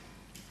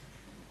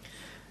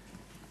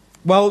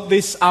Well,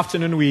 this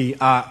afternoon we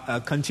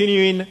are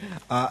continuing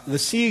the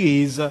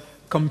series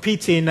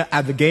Competing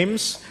at the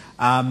Games,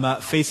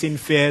 Facing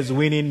Fears,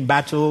 Winning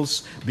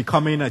Battles,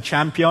 Becoming a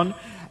Champion.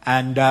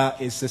 And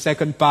it's the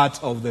second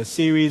part of the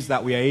series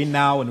that we are in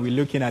now, and we're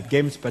looking at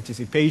games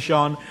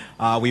participation.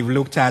 We've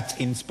looked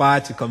at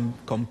Inspired to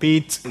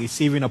Compete,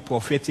 receiving a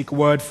prophetic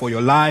word for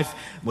your life,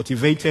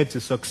 motivated to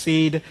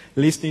succeed,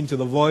 listening to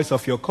the voice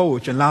of your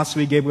coach. And last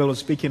week, Gabriel was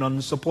speaking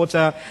on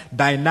supporter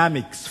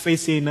dynamics,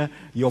 facing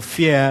your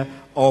fear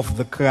of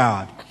the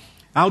crowd.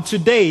 Now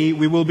today,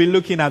 we will be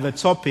looking at the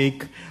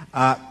topic,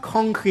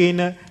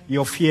 conquering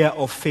your fear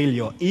of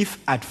failure.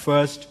 If at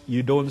first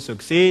you don't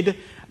succeed,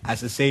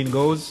 as the saying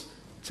goes,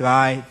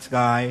 try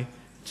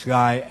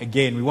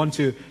again. We want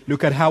to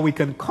look at how we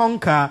can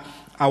conquer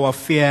our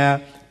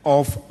fear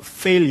of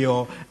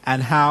failure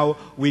and how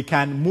we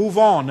can move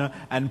on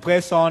and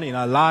press on in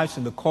our lives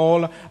in the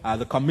call,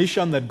 the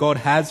commission that God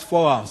has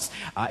for us,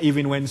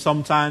 even when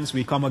sometimes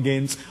we come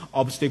against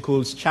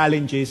obstacles,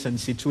 challenges, and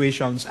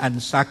situations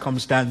and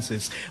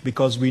circumstances,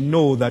 because we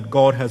know that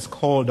God has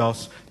called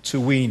us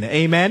to win.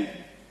 Amen?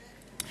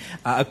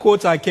 A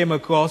quote I came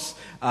across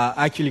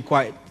actually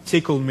quite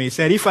tickled me. It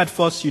said, if at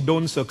first you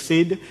don't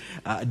succeed,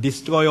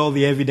 destroy all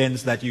the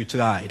evidence that you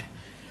tried.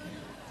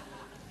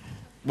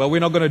 Well,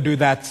 we're not going to do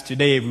that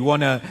today. We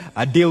want to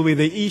deal with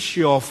the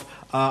issue of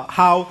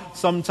how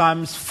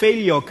sometimes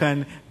failure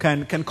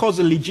can cause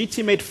a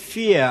legitimate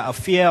fear, a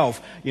fear of,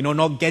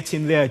 not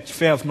getting there, a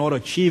fear of not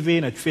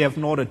achieving, a fear of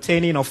not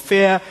attaining, a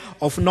fear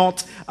of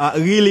not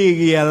really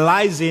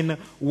realizing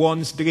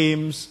one's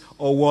dreams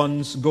or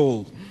one's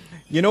goals.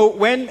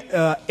 When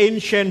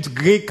ancient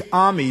Greek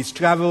armies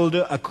traveled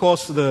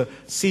across the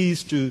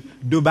seas to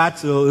do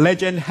battle,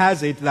 legend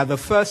has it that the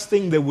first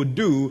thing they would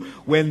do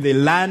when they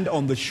land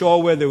on the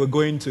shore where they were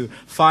going to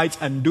fight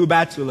and do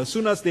battle, as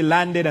soon as they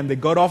landed and they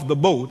got off the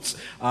boats,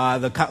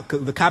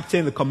 the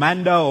captain, the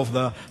commander of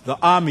the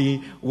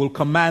army will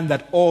command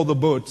that all the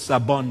boats are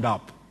burned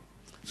up.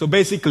 So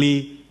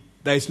basically,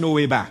 there is no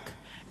way back.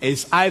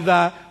 It's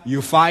either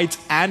you fight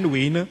and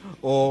win,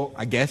 or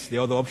I guess the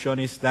other option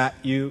is that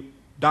you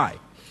die.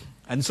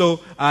 And so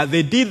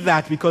they did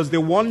that because they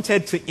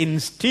wanted to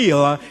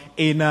instill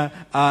in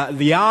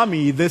the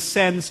army this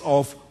sense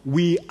of,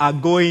 we are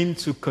going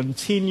to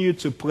continue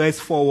to press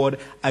forward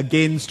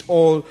against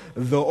all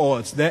the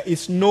odds. There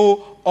is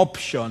no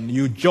option.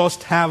 You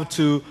just have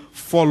to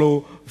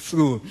follow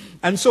through.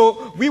 And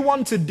so we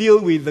want to deal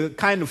with the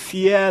kind of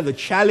fear, the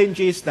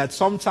challenges that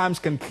sometimes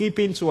can creep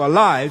into our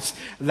lives,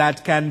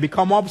 that can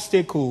become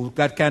obstacles,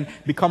 that can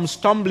become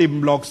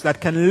stumbling blocks,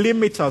 that can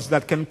limit us,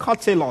 that can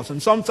curtail us.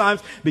 And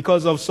sometimes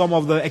because of some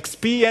of the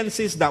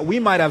experiences that we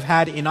might have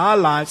had in our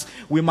lives,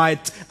 we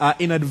might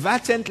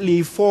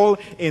inadvertently fall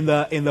in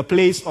the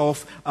place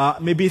of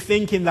maybe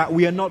thinking that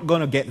we are not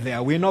going to get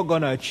there, we're not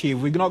going to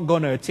achieve, we're not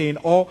going to attain,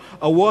 or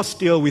worse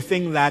still, we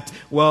think that,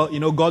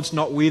 God's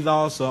not with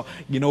us, or,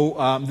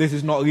 this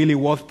is not really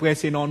worth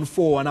pressing on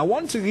for. And I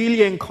want to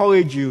really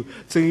encourage you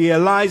to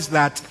realize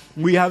that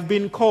we have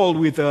been called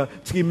with a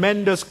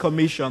tremendous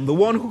commission. The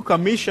one who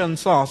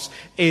commissions us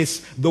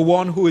is the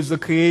one who is the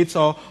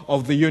creator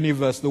of the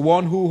universe, the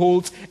one who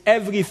holds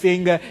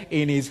everything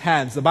in his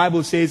hands. The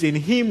Bible says, in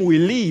him we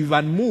live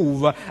and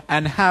move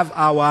and have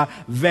our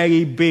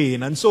very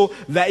being. And so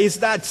there is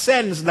that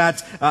sense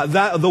that,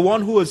 the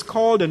one who has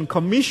called and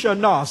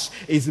commissioned us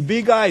is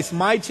bigger, is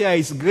mightier,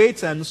 is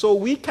greater, and so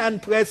we can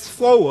press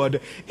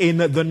forward in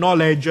the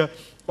knowledge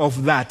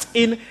of that.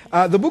 In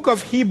the book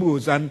of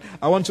Hebrews, and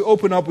I want to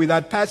open up with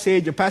that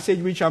passage, a passage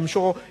which I'm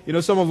sure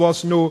some of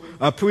us know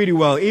pretty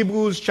well.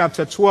 Hebrews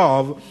chapter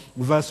 12,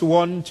 verse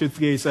 1 to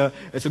 3.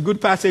 It's a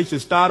good passage to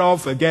start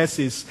off, I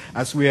guess,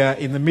 as we are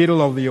in the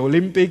middle of the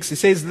Olympics. It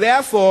says,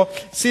 therefore,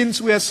 since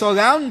we are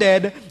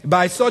surrounded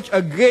by such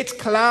a great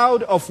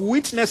cloud of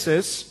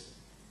witnesses,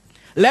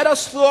 let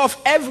us throw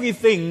off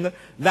everything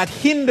that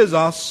hinders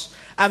us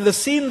and the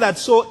sin that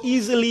so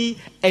easily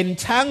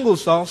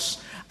entangles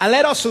us, and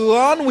let us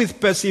run with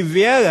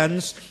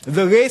perseverance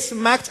the race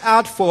marked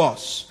out for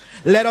us.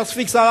 Let us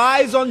fix our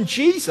eyes on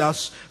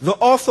Jesus, the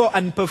author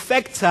and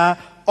perfecter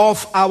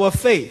of our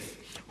faith,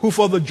 who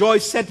for the joy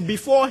set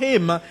before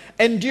him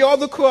endured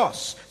the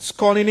cross,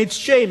 scorning its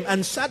shame,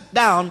 and sat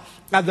down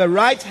at the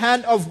right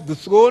hand of the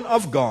throne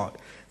of God.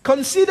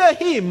 Consider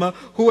him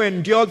who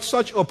endured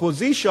such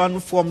opposition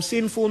from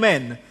sinful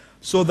men,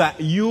 so that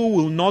you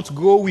will not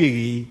grow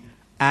weary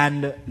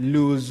and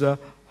lose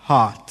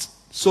heart.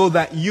 So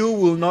that you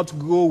will not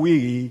grow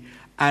weary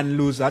and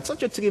lose heart.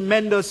 Such a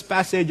tremendous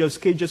passage of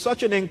scripture,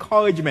 such an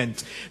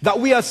encouragement that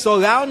we are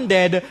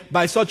surrounded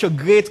by such a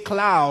great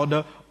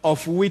cloud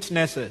of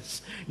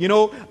witnesses.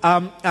 One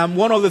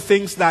of the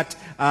things that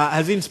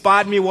has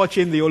inspired me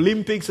watching the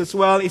Olympics as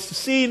well is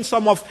seeing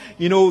some of,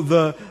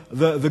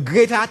 the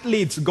great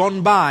athletes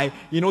gone by,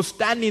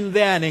 standing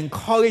there and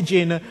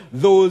encouraging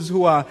those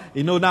who are,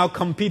 now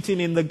competing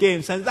in the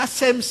games. And that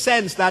same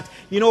sense that,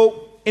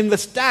 in the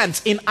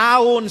stance, in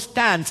our own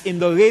stance, in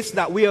the race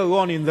that we are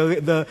running,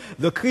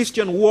 the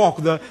Christian walk,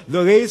 the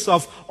race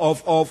of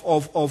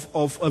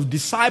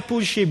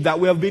discipleship that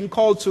we have been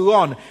called to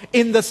run,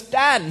 in the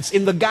stands,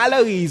 in the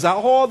galleries, are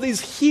all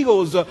these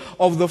heroes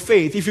of the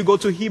faith. If you go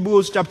to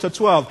Hebrews chapter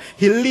 12,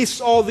 he lists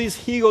all these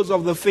heroes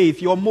of the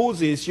faith, your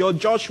Moses, your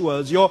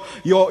Joshuas,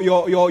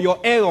 your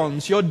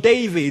Aarons, your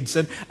Davids,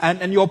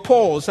 and your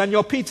Pauls, and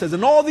your Peters,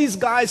 and all these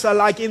guys are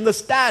like in the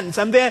stands,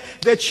 and they're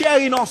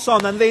cheering us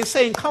on, and they're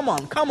saying, come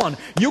on,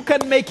 you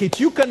can make it,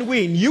 you can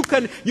win, you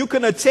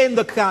can attain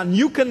the crown,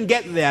 you can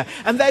get there.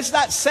 And there's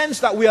that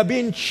sense that we are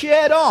being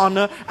cheered on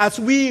as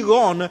we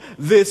run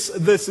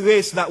this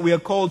race that we are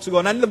called to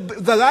run. And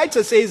the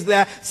writer says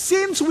there,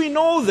 since we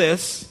know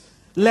this,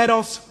 let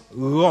us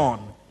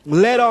run.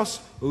 Let us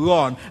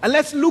run. And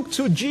let's look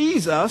to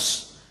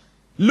Jesus,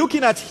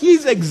 looking at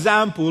his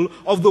example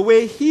of the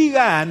way he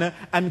ran,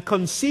 and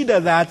consider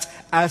that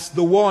as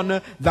the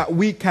one that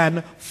we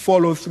can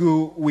follow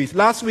through with.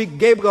 Last week,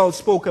 Gabriel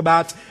spoke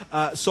about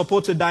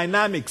supporter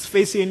dynamics,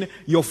 facing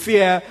your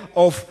fear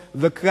of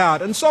the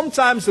crowd. And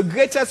sometimes the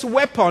greatest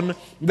weapon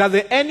that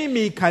the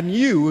enemy can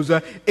use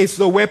is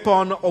the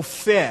weapon of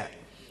fear.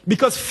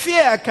 Because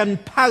fear can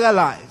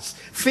paralyze.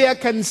 Fear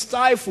can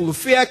stifle,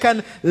 fear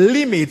can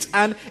limit,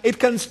 and it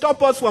can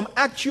stop us from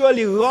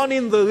actually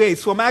running the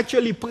race, from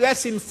actually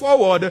pressing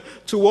forward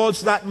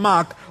towards that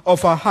mark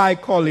of a high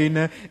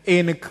calling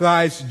in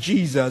Christ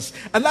Jesus.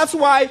 And that's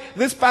why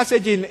this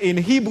passage in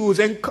Hebrews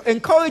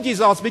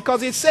encourages us,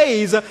 because it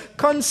says,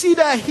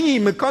 consider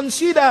him,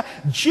 consider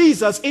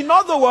Jesus. In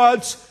other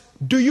words,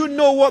 do you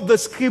know what the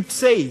script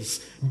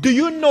says? Do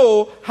you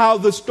know how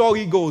the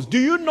story goes? Do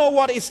you know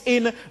what is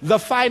in the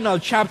final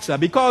chapter?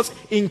 Because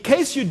in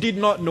case you did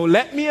not know,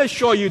 let me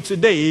assure you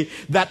today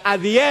that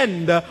at the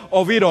end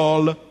of it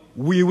all,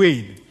 we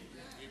win.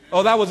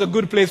 Oh, that was a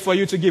good place for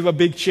you to give a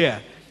big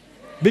cheer.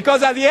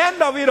 Because at the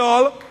end of it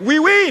all, we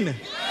win.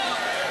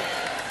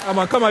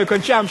 Come on, you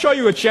can cheer. I'm sure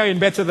you were cheering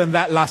better than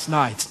that last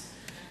night,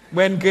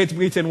 when Great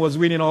Britain was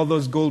winning all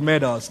those gold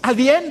medals. At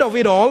the end of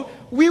it all,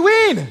 we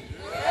win.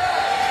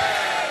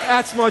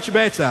 That's much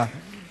better.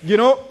 You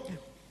know,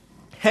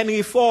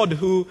 Henry Ford,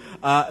 who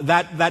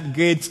that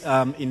great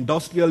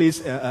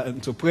industrialist,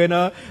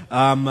 entrepreneur,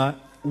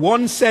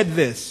 once said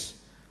this: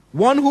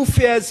 one who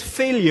fears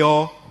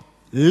failure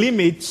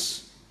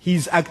limits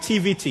his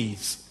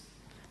activities.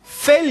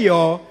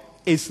 Failure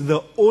is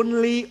the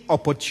only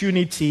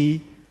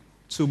opportunity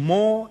to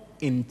more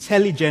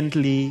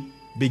intelligently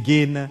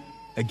begin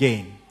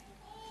again.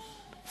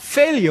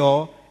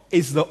 Failure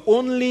is the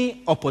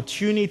only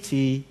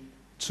opportunity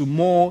to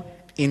more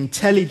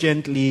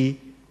intelligently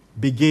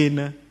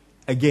begin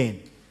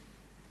again.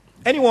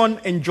 Anyone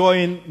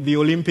enjoying the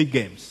Olympic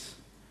Games?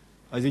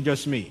 Or is it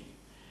just me?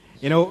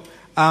 You know,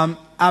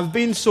 I've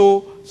been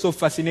so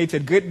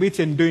fascinated. Great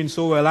Britain doing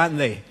so well, aren't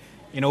they?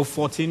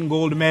 14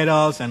 gold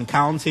medals and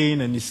counting,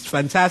 and it's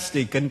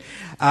fantastic. And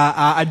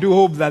I do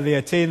hope that they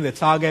attain the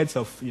targets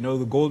of,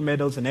 the gold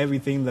medals and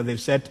everything that they've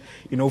set,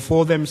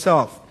 for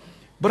themselves.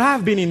 But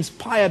I've been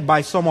inspired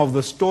by some of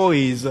the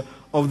stories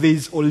of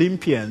these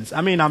Olympians.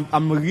 I mean,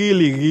 I'm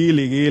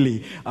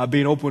really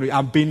being open.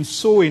 I've been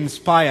so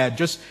inspired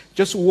just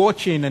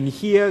watching and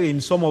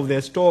hearing some of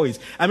their stories.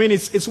 I mean,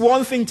 it's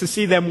one thing to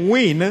see them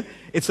win.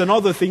 It's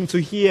another thing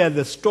to hear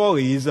the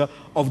stories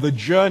of the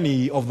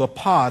journey, of the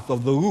path,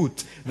 of the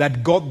route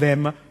that got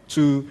them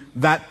to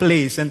that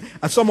place. And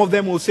some of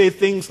them will say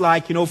things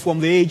like, from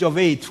the age of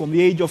 8, from the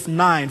age of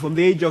 9, from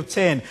the age of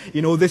 10,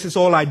 this is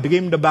all I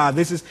dreamed about.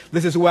 This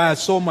is where I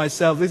saw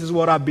myself. This is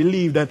what I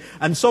believed.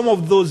 And some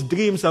of those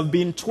dreams have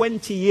been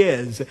 20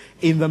 years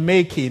in the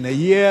making,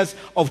 years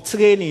of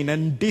training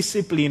and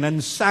discipline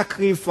and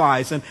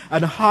sacrifice and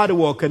hard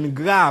work and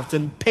graft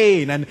and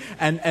pain and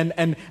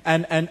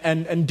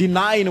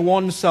denying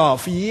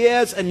oneself.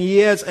 Years and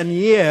years and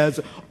years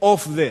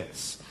of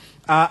this.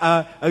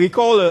 I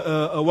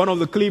recall one of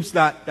the clips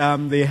that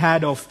they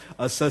had of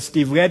Sir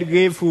Steve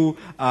Redgrave, who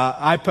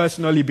I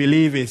personally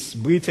believe is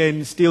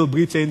still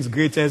Britain's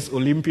greatest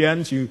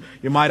Olympian.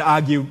 You might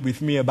argue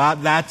with me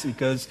about that,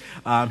 because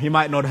he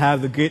might not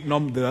have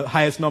the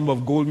highest number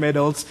of gold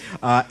medals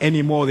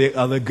anymore,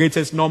 the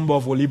greatest number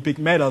of Olympic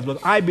medals.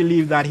 But I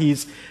believe that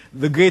he's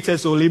the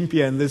greatest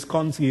Olympian this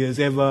country has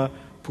ever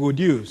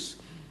produced.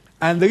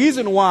 And the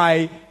reason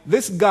why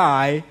this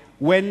guy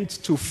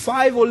went to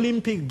 5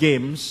 Olympic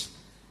Games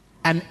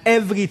and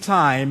every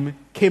time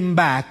came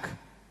back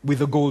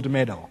with a gold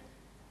medal.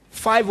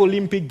 5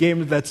 Olympic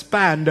Games that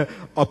spanned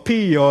a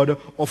period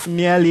of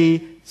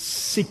nearly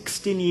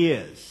 16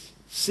 years.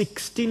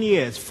 16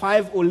 years,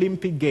 5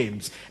 Olympic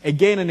Games.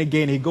 Again and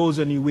again he goes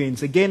and he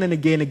wins. Again and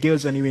again he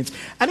goes and he wins.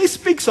 And he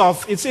speaks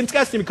of, it's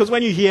interesting because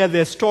when you hear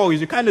their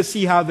stories, you kind of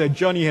see how their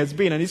journey has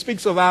been. And he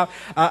speaks of how,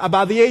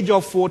 about the age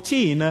of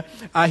 14,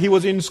 he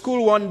was in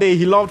school one day,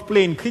 he loved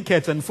playing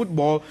cricket and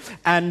football,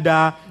 and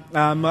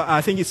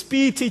I think his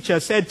PE teacher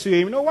said to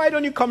him, why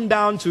don't you come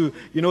down to,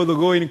 the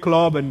rowing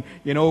club and,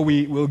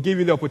 we'll give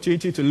you the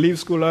opportunity to leave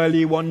school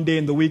early one day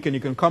in the week and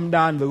you can come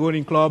down to the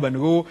rowing club and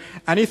row.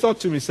 And he thought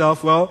to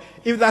himself, well,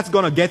 if that's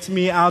going to get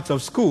me out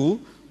of school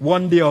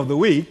one day of the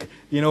week,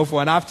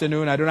 for an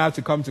afternoon, I don't have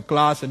to come to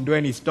class and do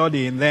any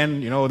studying,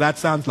 then, that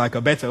sounds like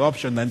a better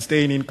option than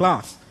staying in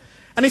class.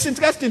 And it's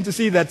interesting to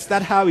see that's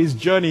how his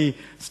journey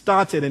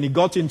started, and he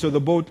got into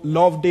the boat,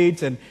 loved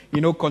it, and,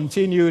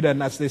 continued,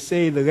 and as they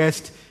say, the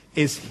rest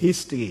is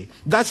history.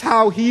 That's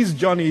how his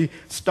journey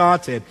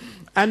started.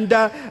 And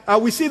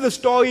we see the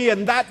story,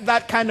 and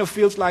that kind of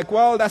feels like,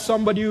 well, that's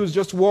somebody who's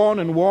just won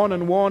and won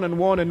and won and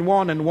won and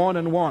won and won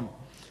and won.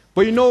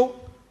 But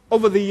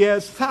over the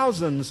years,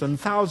 thousands and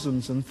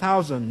thousands and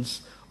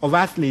thousands of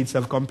athletes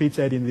have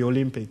competed in the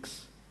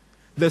Olympics.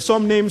 There's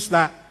some names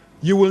that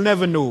you will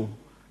never know.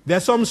 There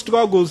are some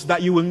struggles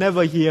that you will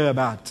never hear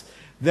about.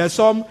 There are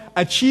some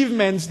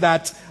achievements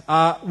that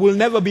will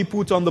never be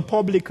put on the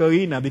public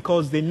arena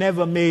because they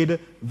never made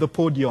the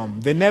podium.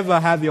 They never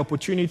had the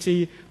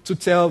opportunity to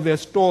tell their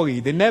story.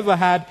 They never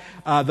had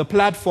the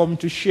platform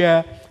to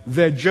share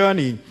their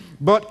journey.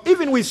 But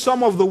even with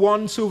some of the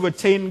ones who've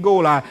attained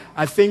goal,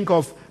 I think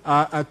of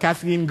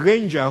Kathleen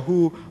Granger,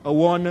 who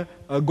won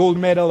a gold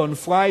medal on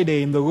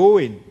Friday in the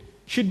rowing.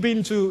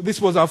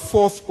 This was her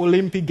 4th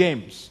Olympic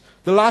Games.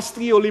 The last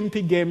 3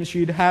 Olympic Games,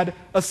 she'd had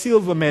a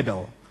silver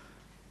medal.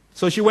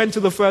 So she went to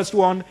the first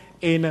one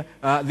in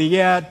the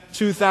year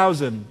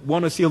 2000,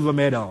 won a silver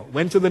medal.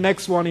 Went to the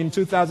next one in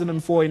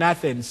 2004 in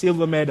Athens,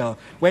 silver medal.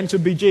 Went to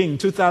Beijing,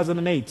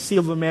 2008,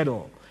 silver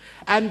medal.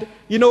 And,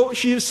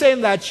 she was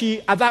saying that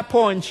at that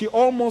point, she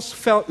almost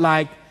felt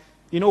like,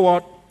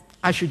 what,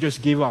 I should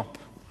just give up.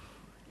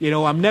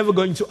 I'm never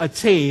going to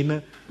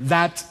attain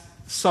that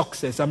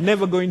success. I'm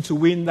never going to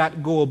win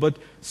that goal. But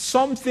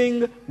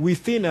something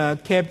within her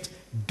kept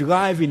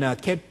driving her,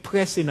 kept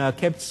pressing her,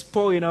 kept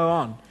spurring her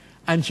on.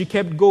 And she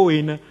kept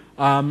going.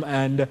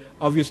 And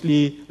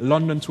obviously,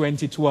 London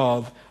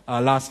 2012,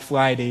 last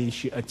Friday,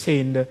 she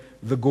attained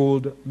the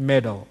gold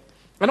medal.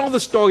 Another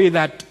story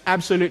that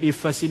absolutely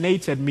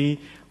fascinated me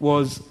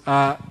was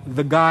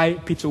the guy,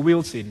 Peter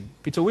Wilson.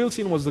 Peter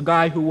Wilson was the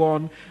guy who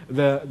won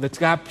the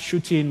trap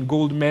shooting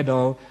gold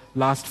medal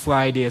last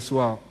Friday as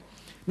well.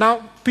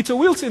 Now, Peter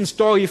Wilson's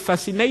story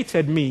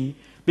fascinated me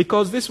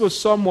because this was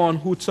someone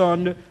who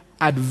turned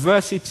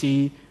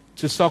adversity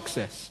to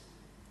success.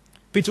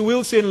 Peter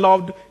Wilson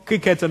loved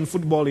cricket and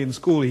football in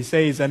school, he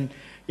says, and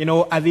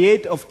at the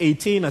age of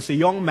 18, as a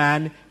young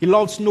man, he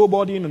loved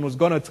snowboarding and was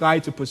going to try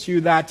to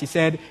pursue that. He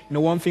said,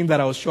 one thing that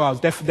I was sure, I was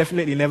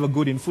definitely never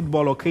good in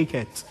football or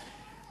cricket.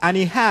 And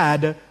he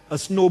had a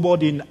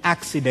snowboarding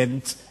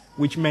accident,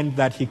 which meant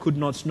that he could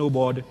not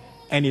snowboard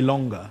any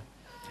longer.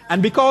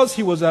 And because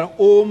he was at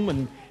home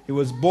and he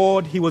was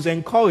bored, he was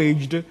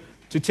encouraged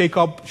to take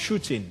up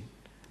shooting.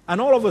 And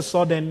all of a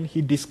sudden,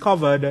 he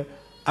discovered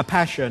a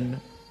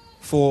passion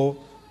for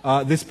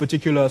this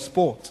particular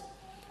sport.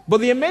 But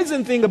the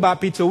amazing thing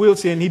about Peter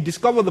Wilson, he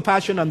discovered the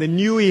passion and they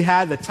knew he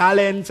had the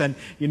talent and,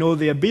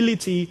 the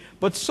ability.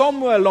 But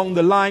somewhere along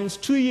the lines,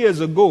 2 years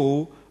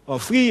ago, or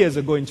 3 years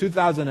ago in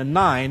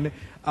 2009,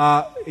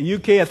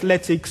 UK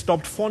Athletics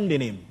stopped funding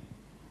him.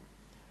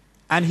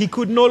 And he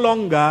could no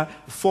longer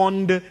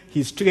fund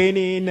his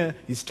training,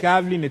 his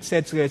traveling,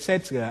 etc.,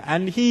 etc.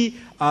 And he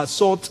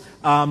sought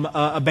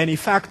a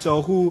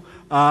benefactor who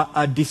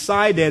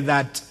decided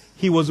that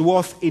he was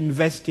worth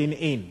investing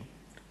in.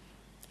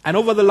 And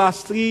over the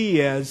last 3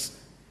 years,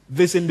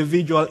 this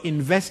individual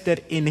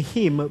invested in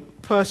him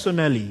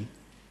personally.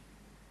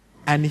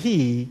 And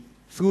he,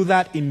 through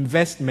that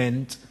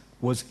investment,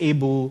 was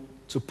able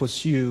to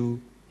pursue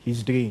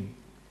his dream.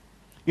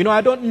 I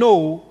don't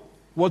know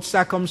what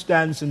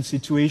circumstance and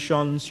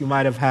situations you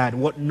might have had,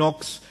 what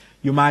knocks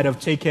you might have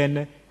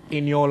taken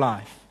in your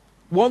life.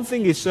 One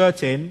thing is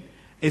certain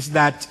is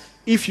that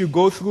if you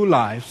go through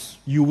life,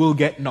 you will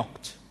get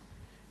knocked.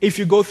 If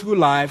you go through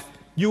life,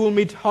 you will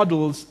meet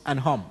hurdles and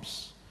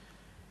humps.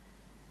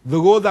 The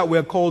road that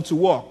we're called to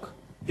walk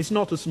is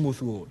not a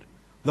smooth road.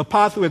 The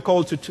path we're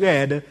called to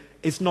tread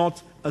is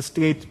not a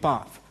straight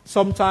path.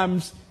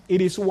 Sometimes it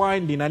is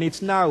winding and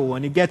it's narrow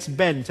and it gets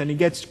bent and it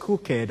gets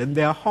crooked and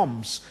there are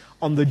humps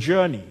on the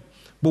journey.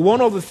 But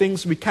one of the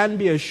things we can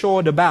be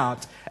assured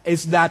about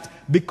is that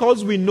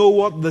because we know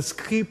what the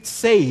script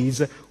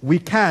says, we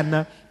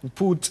can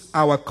put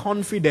our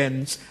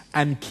confidence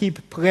and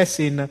keep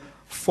pressing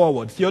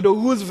forward. Theodore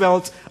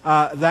Roosevelt,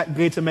 that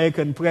great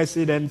American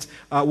president,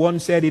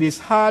 once said, "It is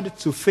hard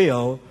to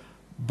fail,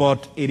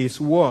 but it is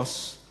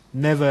worse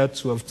never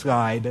to have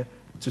tried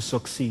to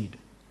succeed."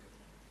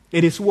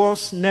 It is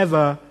worse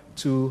never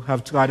to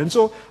have tried. And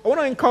so I want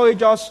to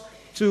encourage us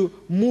to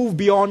move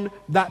beyond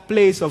that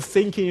place of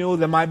thinking,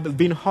 there might have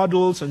been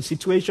hurdles and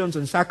situations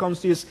and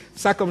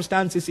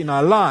circumstances in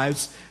our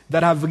lives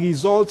that have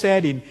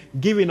resulted in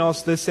giving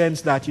us the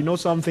sense that,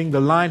 something, the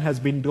line has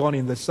been drawn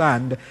in the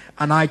sand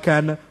and I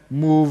can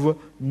move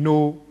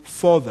no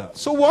further.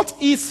 So what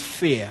is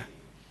fear?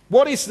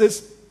 What is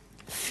this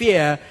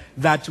fear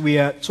that we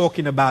are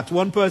talking about.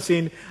 One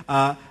person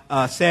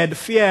said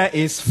fear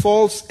is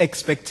false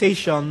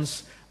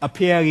expectations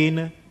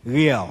appearing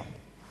real.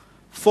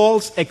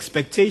 False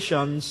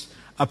expectations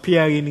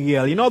appearing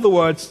real. In other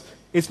words,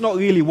 it's not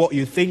really what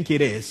you think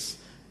it is.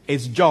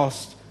 It's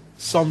just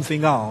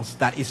something else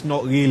that is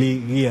not really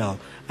real.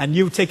 And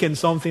you've taken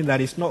something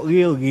that is not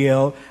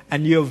real,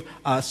 and you've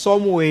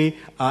some way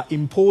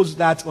imposed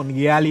that on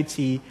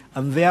reality,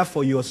 and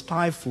therefore you're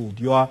stifled,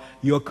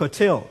 you're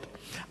curtailed.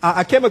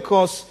 I came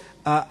across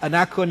an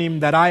acronym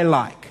that I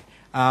like.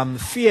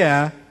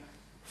 Fear,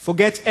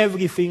 forget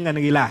everything and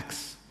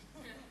relax.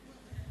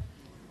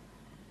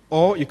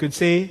 Or you could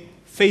say,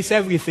 face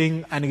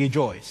everything and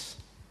rejoice.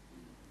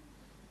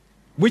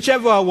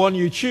 Whichever one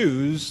you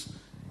choose,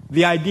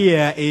 the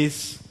idea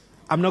is,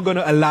 I'm not going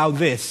to allow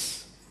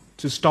this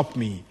to stop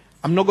me.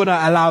 I'm not going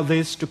to allow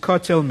this to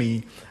curtail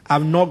me.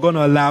 I'm not going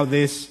to allow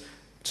this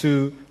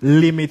to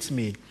limit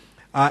me.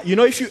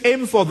 If you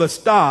aim for the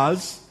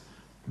stars,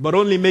 but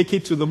only make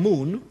it to the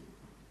moon,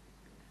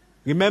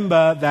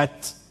 remember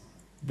that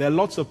there are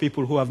lots of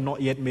people who have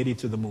not yet made it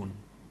to the moon.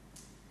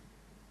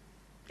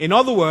 In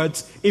other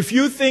words, if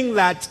you think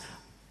that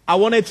I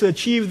wanted to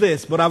achieve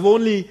this, but I've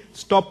only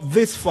stopped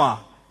this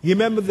far,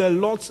 remember there are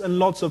lots and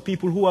lots of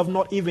people who have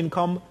not even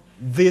come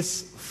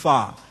this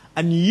far.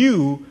 And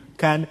you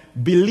can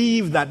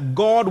believe that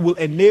God will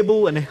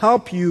enable and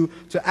help you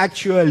to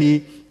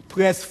actually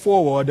press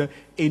forward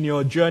in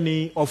your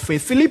journey of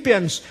faith.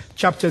 Philippians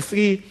chapter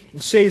 3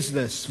 says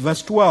this,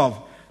 verse 12.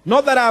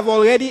 Not that I've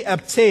already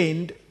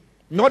obtained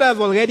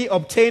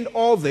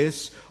all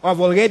this, or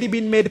I've already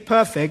been made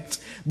perfect,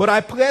 but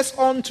I press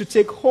on to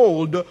take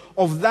hold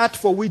of that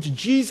for which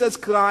Jesus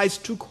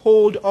Christ took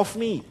hold of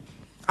me.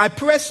 I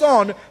press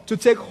on to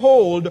take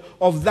hold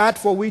of that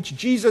for which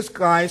Jesus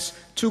Christ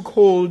took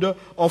hold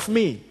of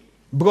me.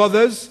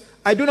 Brothers,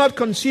 I do not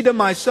consider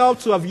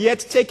myself to have yet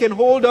taken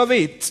hold of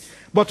it,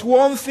 but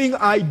one thing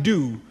I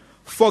do,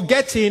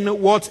 forgetting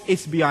what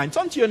is behind.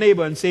 Turn to your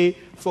neighbor and say,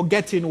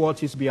 forgetting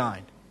what is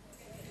behind.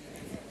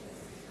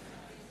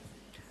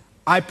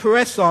 I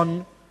press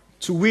on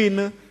to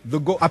win the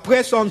goal. I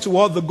press on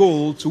toward the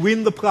goal to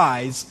win the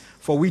prize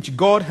for which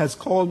God has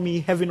called me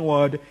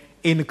heavenward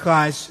in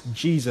Christ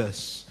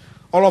Jesus.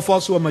 All of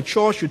us who are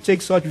mature should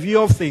take such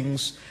view of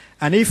things,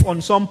 and if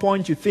on some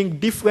point you think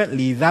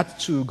differently, that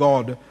too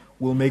God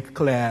will make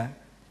clear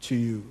to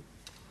you.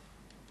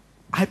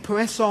 I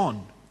press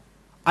on.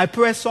 I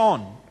press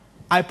on.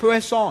 I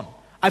press on.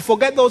 I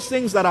forget those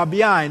things that are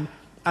behind,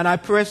 and I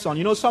press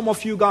on. Some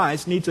of you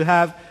guys need to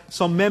have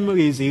some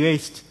memories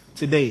erased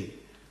today.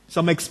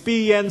 Some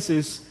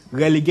experiences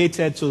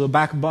relegated to the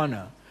back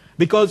burner.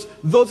 Because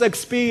those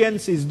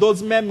experiences,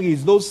 those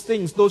memories, those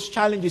things, those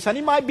challenges, and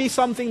it might be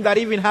something that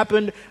even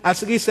happened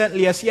as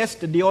recently as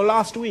yesterday or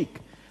last week.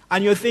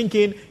 And you're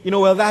thinking,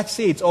 well, that's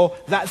it, or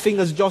that thing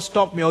has just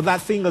stopped me, or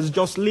that thing has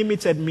just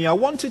limited me. I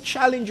want to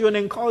challenge you and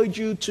encourage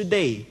you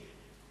today.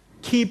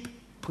 Keep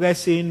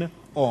pressing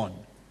on.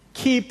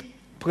 Keep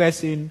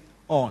pressing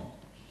on.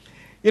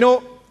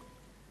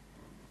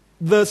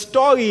 The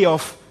story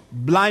of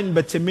blind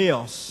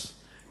Bartimaeus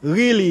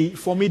really,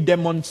 for me,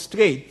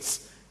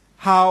 demonstrates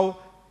how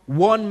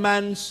one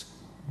man's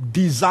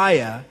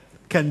desire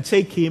can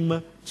take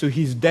him to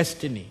his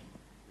destiny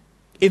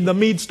in the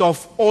midst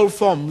of all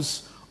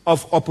forms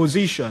of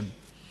opposition.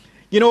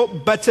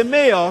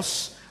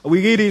 Bartimaeus,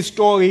 we read his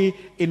story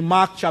in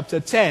Mark chapter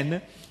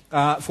 10,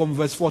 from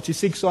verse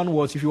 46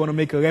 onwards, if you want to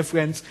make a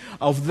reference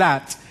of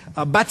that.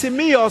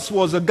 Bartimaeus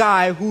was a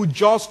guy who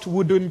just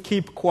wouldn't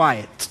keep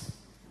quiet.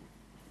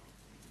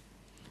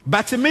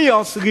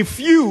 Bartimaeus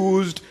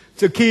refused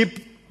to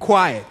keep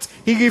quiet.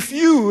 He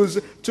refused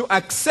to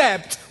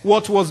accept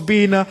what was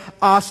being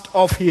asked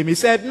of him. He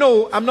said,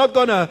 no, I'm not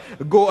going to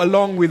go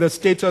along with the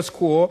status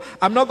quo.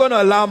 I'm not going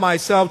to allow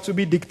myself to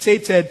be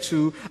dictated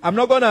to. I'm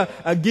not going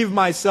to give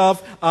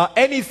myself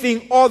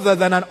anything other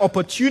than an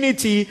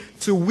opportunity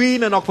to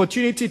win, an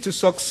opportunity to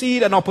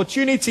succeed, an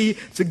opportunity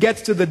to get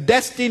to the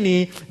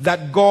destiny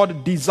that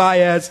God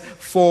desires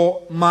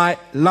for my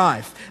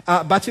life.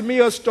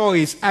 Bartimaeus'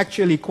 story is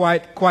actually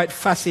quite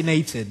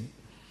fascinating.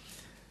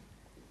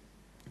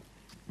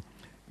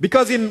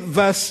 Because in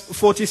verse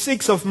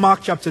 46 of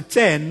Mark chapter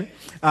 10,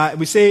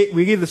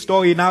 we read the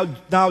story,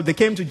 now they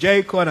came to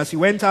Jericho, and as he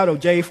went out of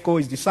Jericho,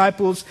 his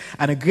disciples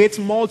and a great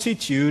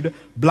multitude,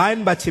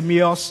 blind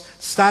Bartimaeus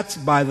sat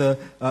by the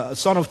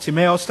son of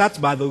Timaeus, sat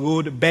by the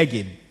road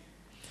begging.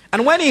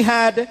 And when he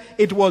heard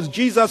it was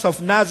Jesus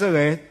of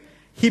Nazareth,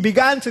 he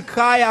began to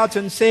cry out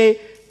and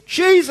say,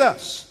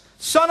 Jesus,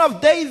 Son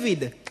of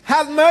David,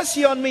 have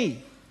mercy on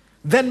me.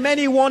 Then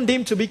many warned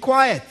him to be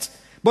quiet,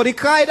 but he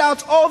cried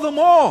out all the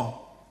more,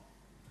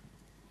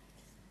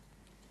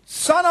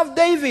 Son of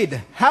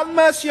David, have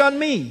mercy on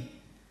me.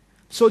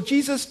 So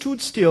Jesus stood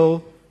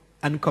still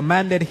and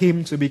commanded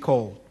him to be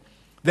called.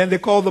 Then they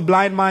called the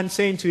blind man,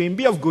 saying to him,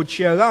 Be of good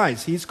cheer,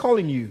 rise, he is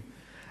calling you.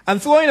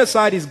 And throwing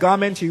aside his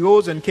garment, he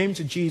rose and came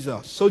to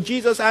Jesus. So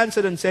Jesus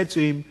answered and said to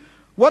him,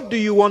 What do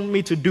you want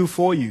me to do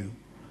for you?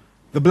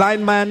 The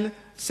blind man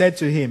said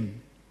to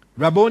him,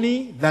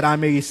 Rabboni, that I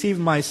may receive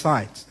my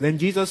sight. Then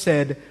Jesus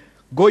said,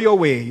 go your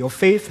way, your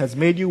faith has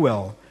made you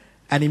well.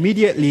 And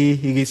immediately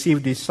he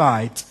received his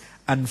sight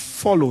and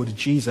followed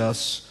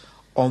Jesus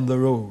on the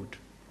road.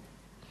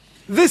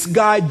 This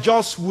guy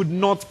just would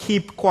not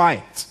keep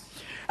quiet.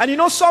 And you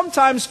know,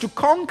 sometimes to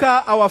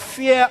conquer our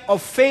fear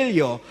of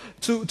failure,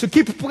 to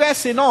keep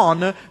pressing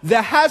on,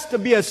 there has to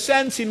be a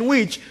sense in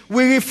which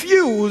we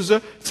refuse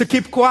to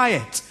keep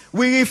quiet.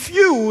 We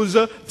refuse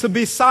to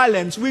be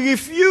silent. We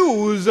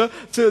refuse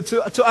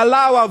to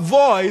allow our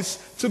voice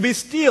to be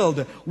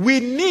stilled. We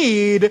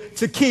need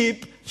to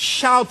keep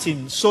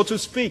shouting, so to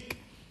speak.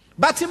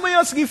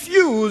 Bartimaeus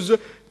refused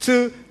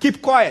to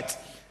keep quiet.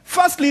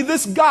 Firstly,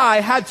 this guy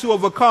had to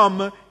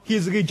overcome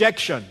his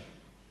rejection.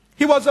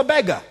 He was a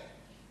beggar.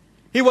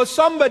 He was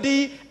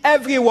somebody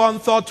everyone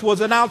thought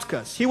was an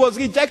outcast. He was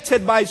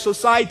rejected by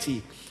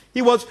society.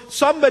 He was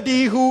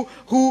somebody who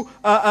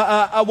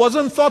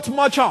wasn't thought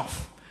much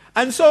of.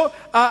 And so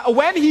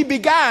when he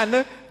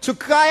began to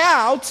cry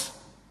out,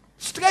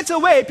 straight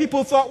away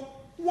people thought,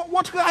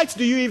 what rights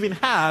do you even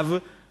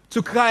have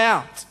to cry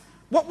out?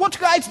 What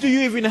rights do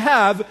you even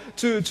have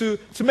to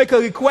make a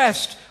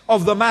request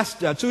of the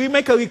Master, to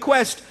make a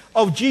request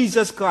of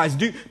Jesus Christ?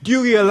 Do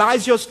you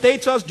realize your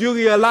status? Do you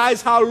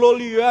realize how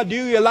lowly you are? Do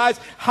you realize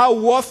how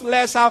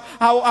worthless,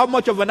 how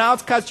much of an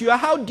outcast you are?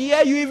 How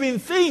dare you even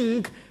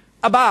think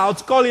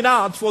about calling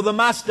out for the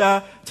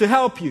Master to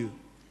help you?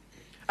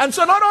 And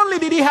so not only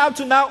did he have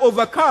to now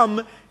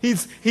overcome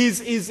his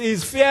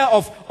fear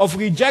of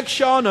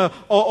rejection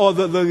or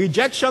the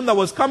rejection that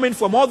was coming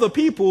from other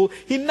people,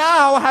 he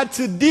now had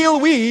to deal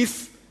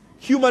with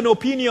human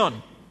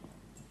opinion.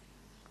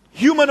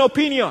 Human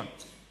opinion.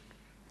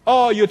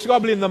 Oh, you're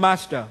troubling the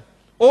Master.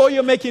 Or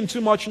you're making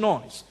too much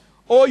noise.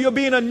 Or you're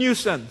being a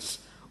nuisance.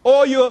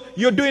 Or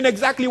you're doing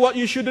exactly what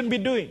you shouldn't be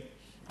doing.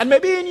 And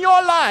maybe in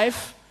your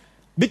life,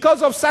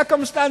 because of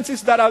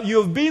circumstances that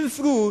you've been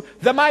through,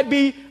 there might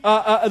be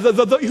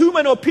the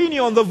human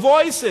opinion, the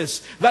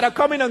voices that are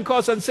coming and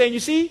cause and saying, you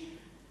see,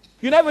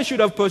 you never should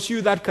have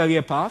pursued that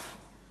career path.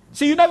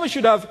 See, you never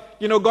should have,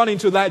 gone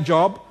into that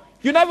job.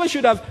 You never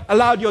should have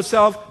allowed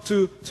yourself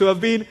to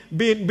have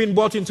been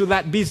brought into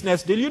that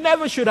business deal. You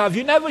never should have.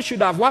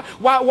 Why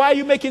are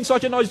you making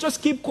such a noise?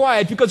 Just keep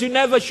quiet, because you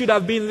never should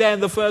have been there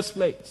in the first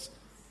place.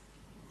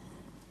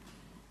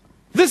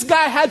 This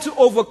guy had to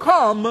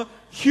overcome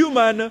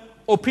human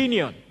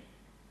opinion.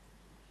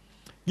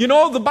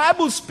 The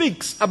Bible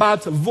speaks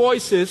about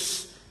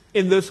voices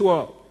in this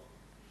world.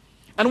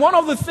 And one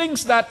of the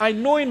things that I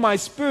know in my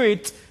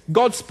spirit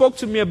God spoke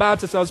to me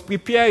about as I was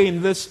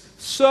preparing this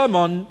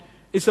sermon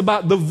is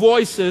about the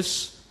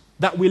voices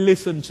that we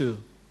listen to.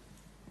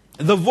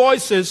 The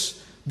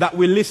voices that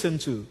we listen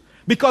to.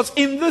 Because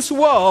in this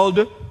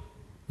world,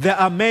 there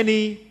are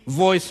many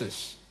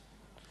voices.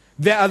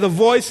 There are the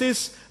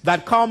voices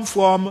that come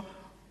from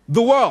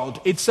the world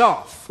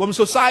itself, from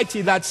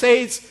society, that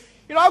says,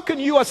 how can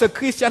you as a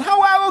Christian,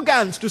 how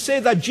arrogant to say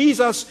that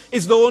Jesus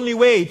is the only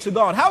way to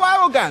God? How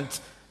arrogant?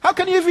 How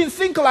can you even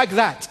think like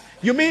that?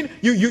 You mean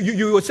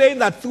you were saying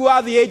that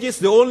throughout the ages,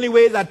 the only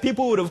way that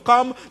people would have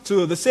come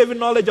to the saving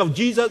knowledge of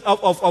Jesus,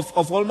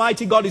 of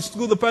Almighty God, is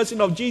through the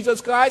person of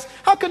Jesus Christ?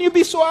 How can you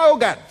be so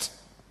arrogant?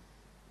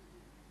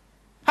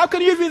 How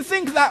can you even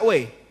think that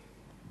way?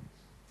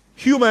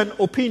 Human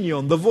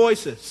opinion, the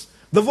voices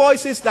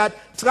that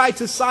try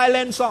to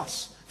silence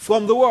us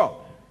from the world.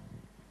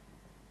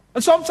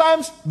 And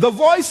sometimes the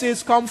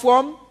voices come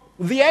from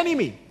the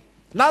enemy.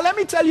 Now let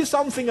me tell you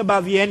something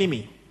about the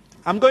enemy.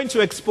 I'm going to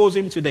expose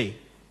him today.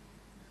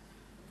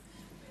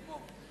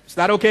 Is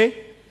that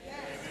okay? Yes.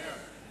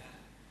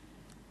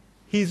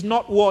 He's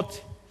not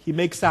what he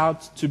makes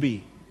out to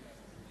be.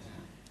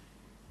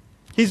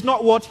 He's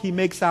not what he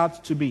makes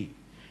out to be.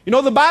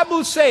 The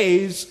Bible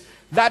says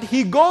that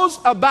he goes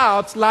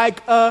about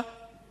like a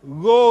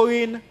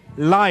roaring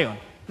lion.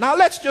 Now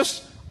let's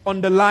just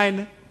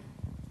underline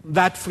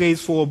that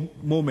phrase for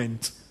a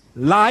moment.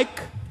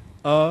 Like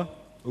a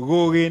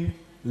roaring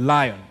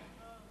lion.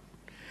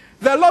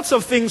 There are lots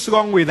of things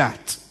wrong with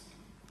that.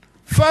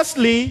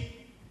 Firstly,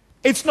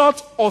 it's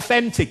not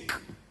authentic.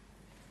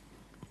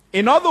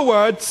 In other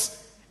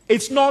words,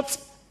 it's not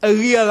a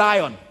real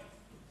lion.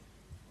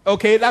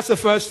 Okay, that's the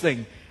first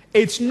thing.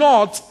 It's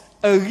not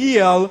a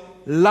real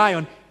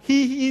lion.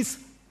 He is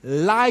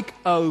like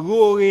a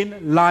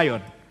roaring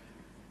lion.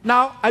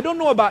 Now, I don't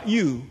know about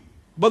you,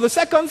 but the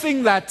second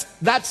thing that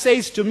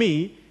says to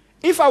me,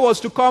 if I was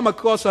to come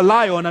across a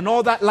lion and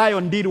all that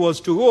lion did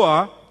was to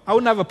roar, I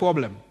wouldn't have a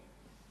problem.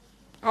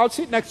 I would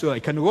sit next to her.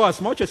 He can roar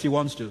as much as he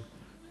wants to.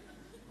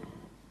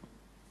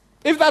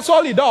 If that's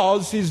all he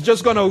does, he's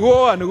just going to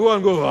roar and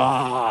go,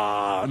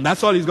 ah, and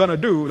that's all he's going to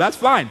do, that's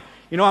fine.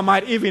 I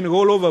might even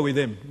roll over with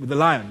him, with the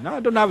lion. No, I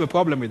don't have a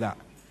problem with that.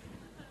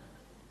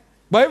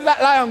 But if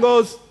that lion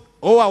goes,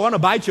 oh, I want to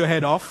bite your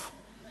head off,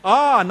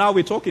 now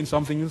we're talking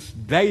something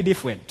very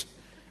different.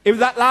 If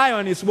that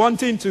lion is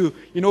wanting to,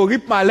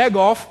 rip my leg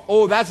off,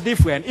 oh, that's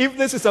different. If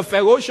this is a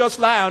ferocious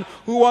lion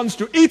who wants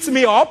to eat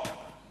me up,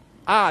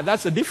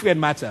 that's a different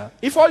matter.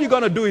 If all you're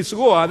going to do is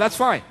roar, that's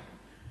fine.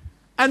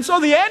 And so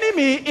the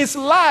enemy is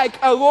like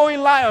a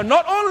roaring lion.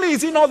 Not only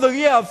is he not the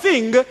real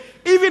thing,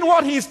 even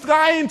what he's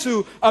trying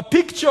to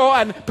picture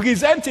and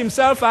present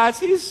himself as,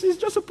 he's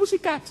just a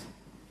pussycat.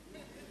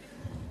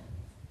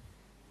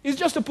 He's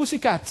just a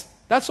pussycat.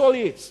 That's all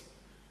he is.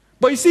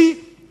 But you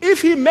see,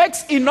 if he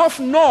makes enough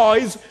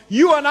noise,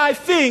 you and I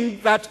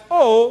think that,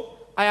 oh,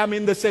 I am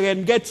in the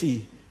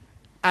Serengeti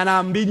and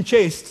I'm being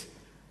chased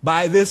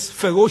by this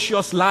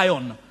ferocious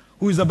lion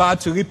who is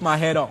about to rip my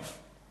head off.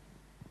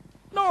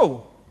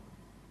 No.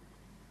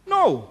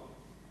 No.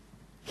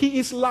 He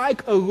is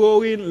like a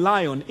roaring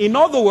lion. In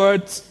other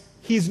words,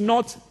 he's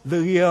not the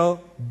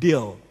real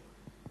deal.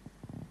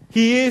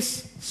 He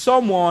is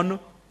someone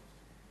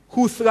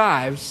who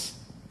thrives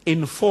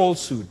in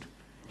falsehood.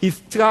 He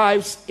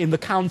thrives in the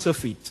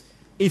counterfeit.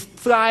 He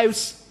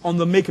thrives on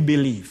the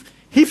make-believe.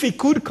 If he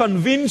could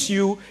convince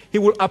you, he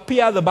will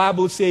appear, the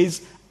Bible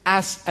says,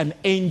 as an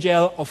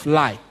angel of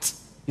light.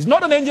 He's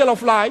not an angel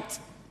of light,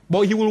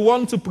 but he will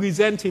want to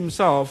present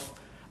himself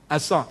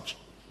as such.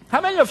 How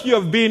many of you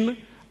have been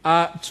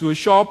to a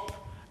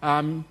shop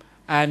and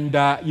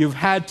you've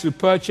had to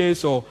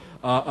purchase or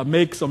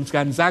make some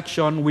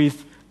transaction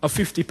with a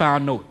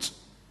 £50 note?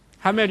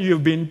 How many of you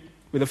have been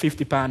with a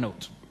 £50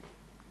 note?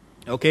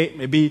 Okay,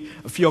 maybe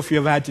a few of you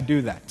have had to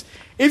do that.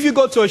 If you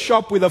go to a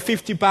shop with a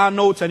 £50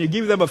 note and you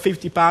give them a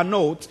 £50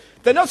 note,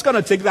 they're not going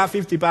to take that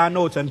 £50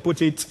 note and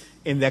put it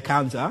in their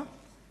counter.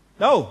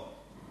 No.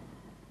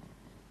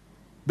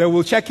 They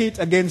will check it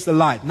against the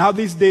light. Now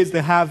these days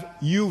they have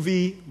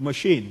UV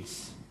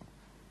machines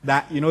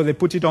that, they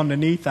put it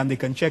underneath and they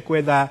can check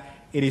whether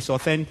it is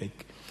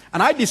authentic.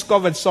 And I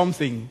discovered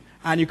something,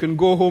 and you can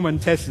go home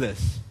and test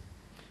this.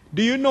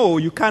 Do you know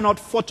you cannot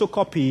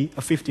photocopy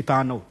a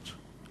 £50 note?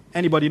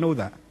 Anybody know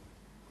that?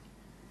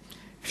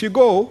 If you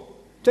go,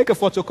 take a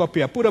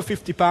photocopier, put a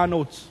 £50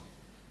 note,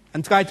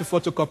 and try to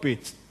photocopy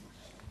it,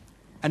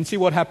 and see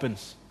what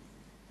happens.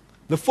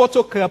 The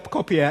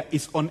photocopier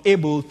is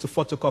unable to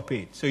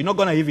photocopy it. So you're not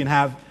going to even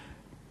have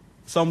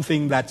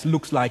something that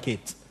looks like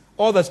it.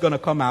 All that's going to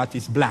come out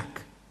is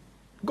black.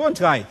 Go and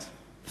try it.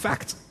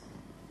 Fact.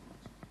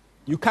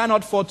 You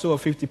cannot photo a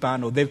 £50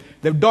 note.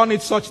 They've done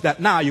it such that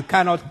now you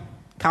cannot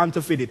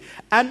counterfeit it.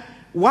 And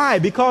why?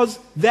 Because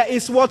there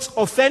is what's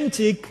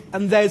authentic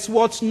and there is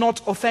what's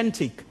not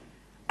authentic.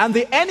 And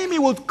the enemy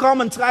will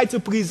come and try to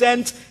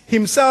present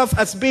himself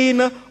as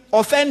being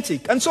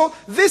authentic. And so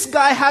this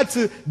guy had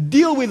to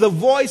deal with the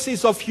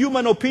voices of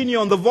human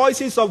opinion, the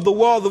voices of the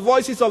world, the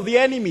voices of the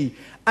enemy.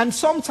 And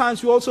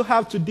sometimes we also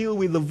have to deal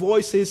with the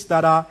voices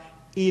that are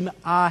in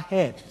our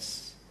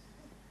heads.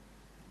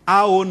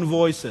 Our own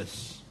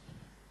voices.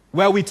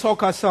 Where we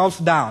talk ourselves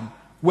down.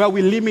 Where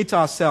we limit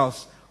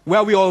ourselves.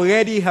 Where we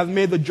already have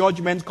made the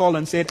judgment call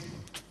and said,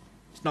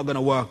 it's not going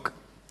to work.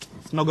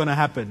 It's not going to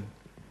happen.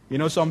 You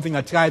know something,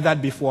 I tried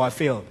that before, I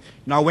failed.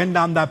 I went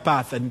down that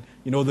path and,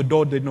 the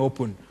door didn't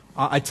open.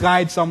 I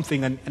tried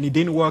something and it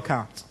didn't work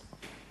out.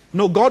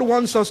 No, God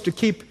wants us to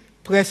keep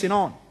pressing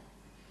on.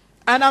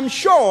 And I'm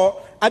sure,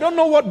 I don't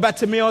know what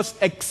Bartimaeus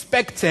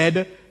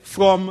expected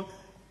from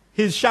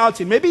his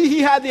shouting. Maybe he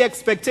had the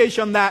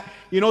expectation that,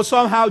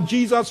 somehow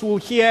Jesus will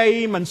hear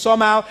him and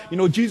somehow,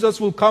 Jesus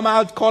will come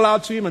out, call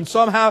out to him, and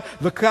somehow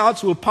the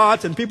crowds will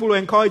part and people will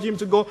encourage him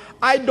to go.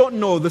 I don't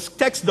know. The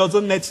text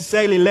doesn't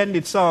necessarily lend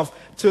itself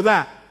to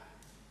that.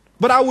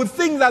 But I would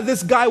think that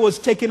this guy was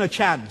taking a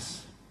chance.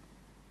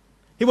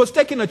 He was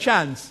taking a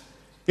chance.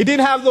 He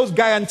didn't have those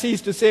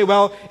guarantees to say,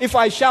 well, if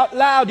I shout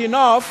loud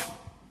enough,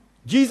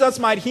 Jesus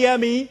might hear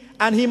me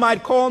and he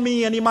might call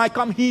me and he might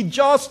come. He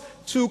just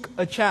took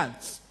a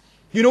chance.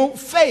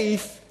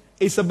 Faith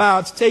is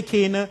about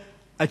taking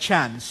a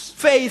chance.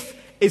 Faith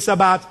is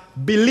about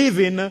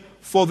believing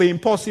for the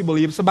impossible.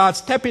 It's about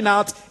stepping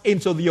out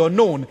into the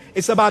unknown.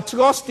 It's about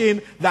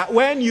trusting that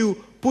when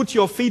you put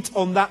your feet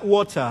on that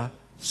water,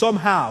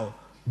 somehow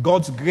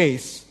God's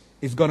grace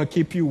is going to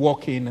keep you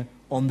walking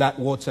on that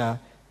water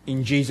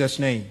in Jesus'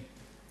 name.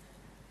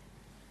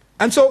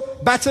 And so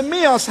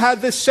Bartimaeus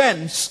had this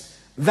sense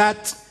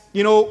that,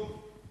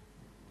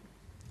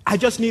 I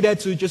just needed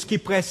to just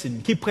keep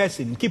pressing.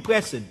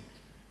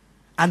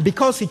 And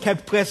because he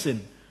kept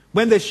pressing,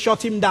 when they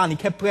shut him down, he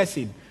kept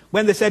pressing.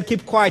 When they said,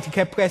 keep quiet, he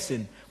kept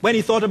pressing. When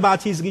he thought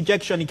about his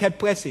rejection, he kept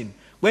pressing.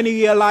 When he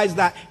realized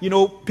that,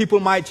 people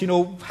might,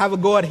 have a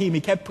go at him,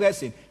 he kept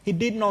pressing. He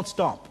did not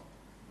stop.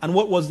 And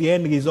what was the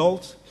end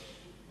result?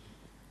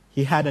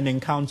 He had an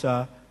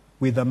encounter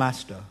with the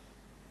Master.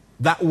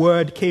 That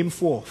word came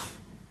forth,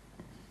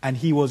 and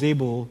he was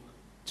able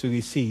to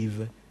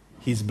receive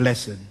his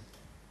blessing.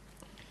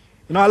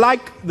 I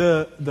like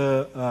the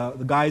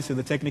guys in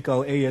the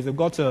technical areas. They've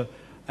got an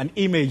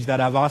image that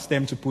I've asked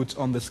them to put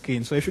on the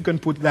screen. So if you can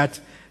put that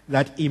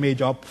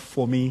image up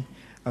for me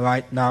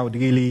right now, I'd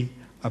really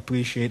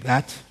appreciate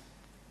that.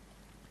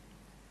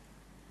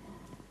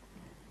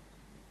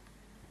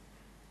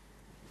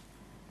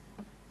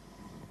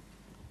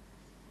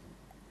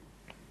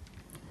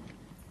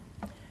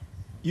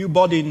 You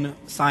budding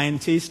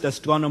scientists,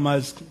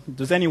 astronomers,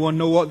 does anyone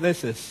know what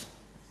this is?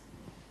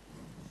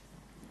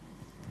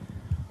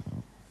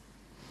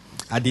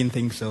 I didn't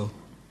think so.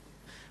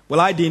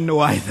 Well, I didn't know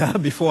either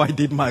before I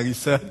did my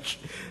research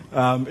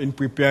in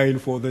preparing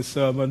for this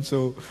sermon,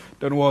 so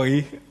don't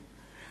worry.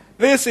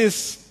 This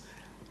is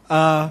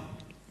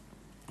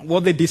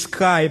what they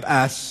describe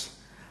as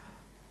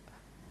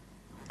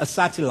a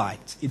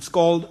satellite. It's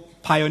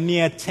called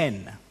Pioneer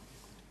 10.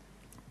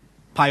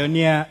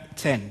 Pioneer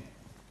 10.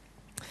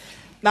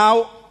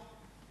 Now,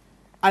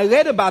 I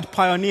read about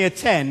Pioneer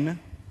 10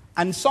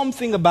 and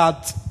something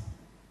about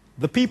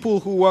the people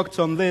who worked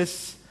on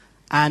this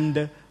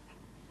and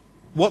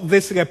what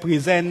this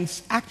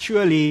represents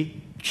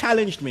actually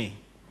challenged me.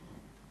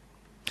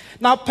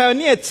 Now,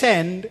 Pioneer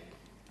 10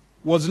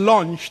 was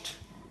launched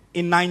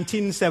in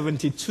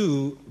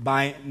 1972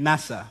 by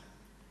NASA.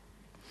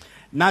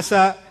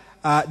 NASA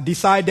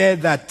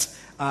decided that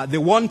they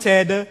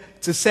wanted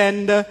to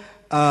send a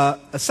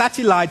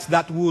satellite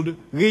that would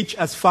reach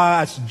as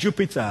far as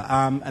Jupiter.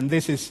 And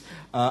this is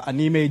an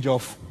image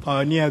of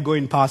Pioneer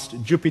going past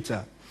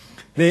Jupiter.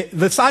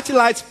 The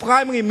satellite's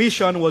primary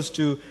mission was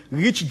to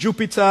reach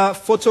Jupiter,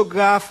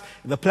 photograph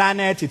the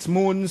planet, its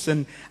moons,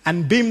 and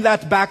beam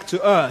that back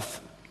to Earth.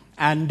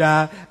 And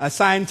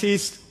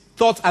scientists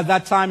thought at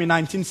that time in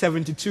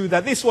 1972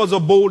 that this was a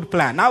bold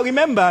plan. Now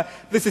remember,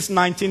 this is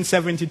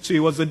 1972. It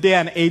was a day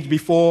and age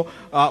before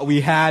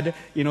we had,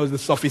 the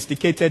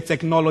sophisticated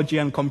technology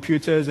and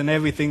computers and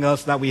everything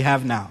else that we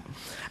have now.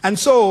 And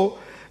so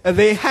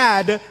they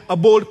had a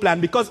bold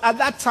plan because at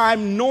that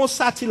time no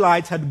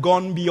satellite had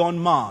gone beyond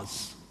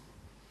Mars.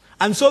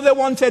 And so they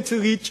wanted to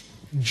reach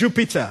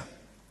Jupiter.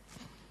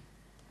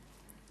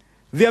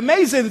 The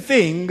amazing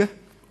thing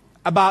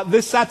about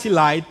this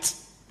satellite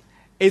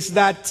is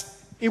that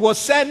it was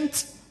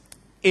sent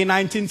in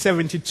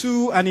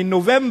 1972, and in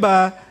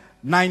November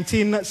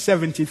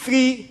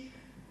 1973,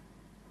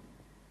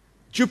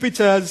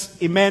 Jupiter's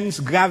immense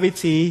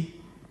gravity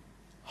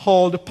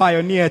hauled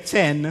Pioneer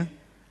 10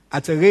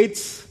 at a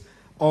rate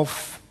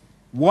of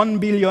 1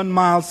 billion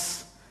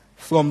miles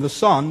from the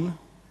Sun,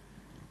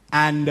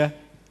 and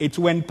it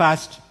went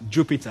past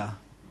Jupiter.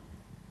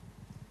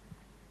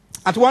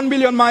 At 1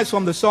 billion miles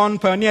from the Sun,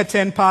 Pioneer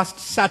 10 passed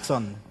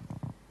Saturn.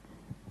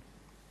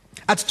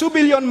 At 2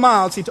 billion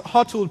miles, it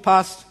hurtled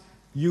past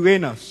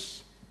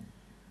Uranus.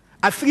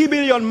 At 3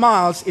 billion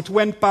miles, it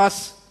went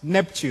past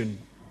Neptune.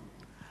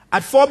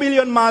 At 4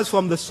 billion miles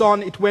from the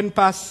Sun, it went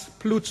past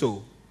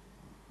Pluto.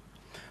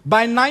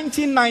 By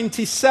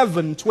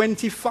 1997,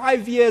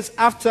 25 years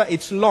after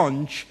its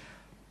launch,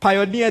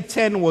 Pioneer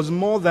 10 was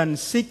more than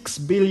 6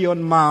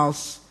 billion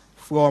miles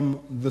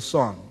from the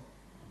Sun.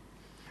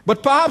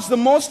 But perhaps the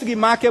most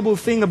remarkable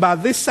thing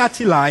about this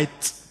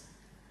satellite,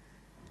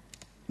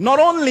 not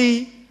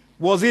only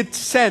was it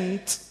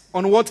sent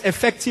on what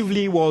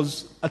effectively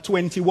was a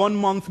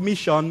 21-month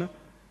mission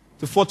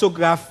to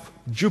photograph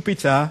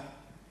Jupiter,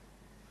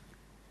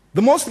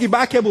 the most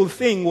remarkable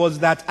thing was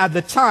that at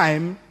the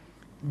time,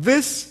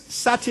 this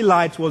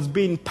satellite was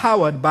being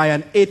powered by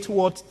an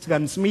 8-watt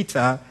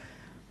transmitter,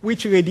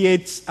 which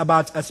radiates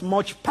about as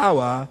much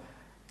power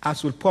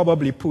as would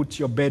probably put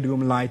your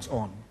bedroom light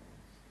on.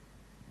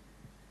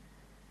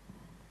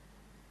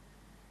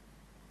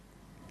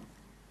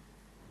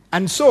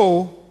 And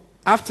so,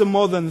 after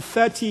more than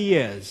 30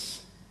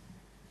 years,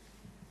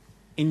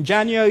 in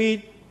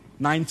January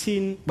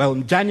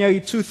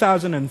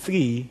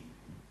 2003,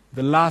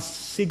 the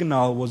last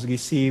signal was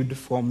received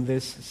from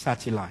this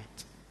satellite.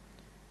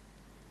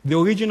 The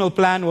original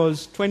plan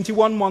was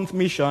 21-month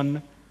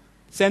mission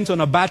sent on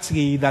a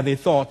battery that they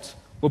thought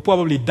would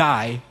probably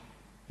die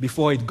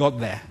before it got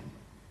there.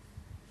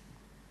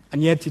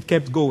 And yet it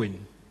kept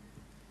going,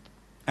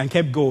 and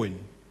kept going,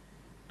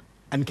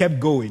 and kept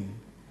going,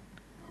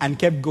 and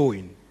kept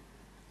going.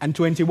 And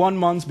 21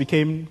 months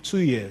became 2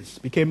 years,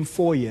 became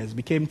 4 years,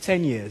 became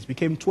 10 years,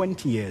 became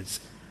 20 years,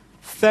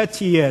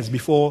 30 years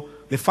before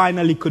they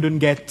finally couldn't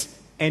get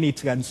any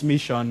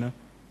transmission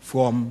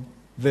from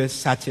this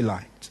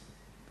satellite.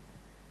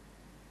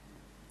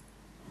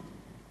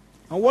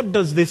 And what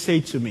does this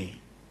say to me?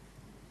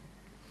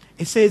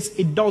 It says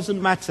it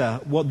doesn't matter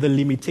what the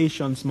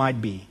limitations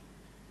might be.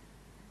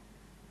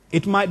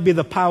 It might be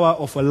the power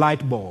of a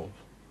light bulb.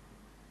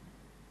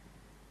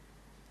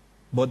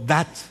 But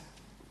that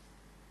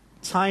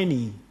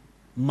tiny,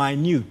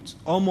 minute,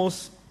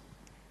 almost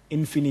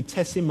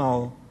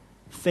infinitesimal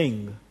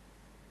thing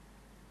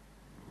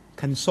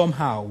can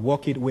somehow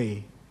walk its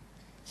way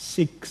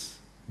 6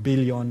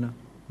 billion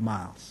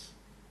miles.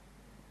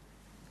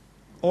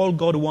 All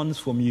God wants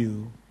from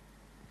you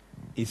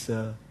is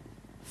a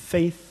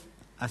faith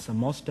as a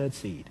mustard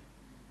seed.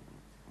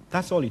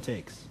 That's all it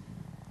takes.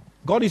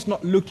 God is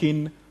not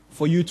looking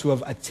for you to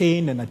have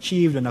attained and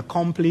achieved and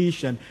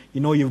accomplished and,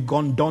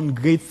 you've done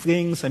great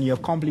things and you've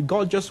accomplished.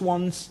 God just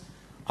wants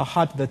a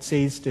heart that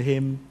says to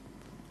him,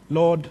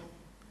 Lord,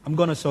 I'm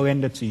going to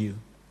surrender to you.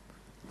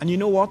 And you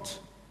know what?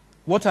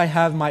 What I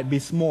have might be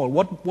small.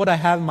 What I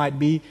have might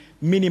be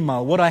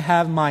minimal. What I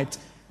have might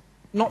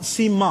not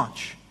seem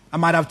much. I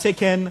might have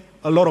taken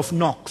a lot of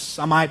knocks.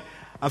 I might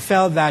have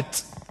felt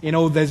that,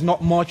 there's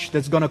not much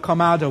that's going to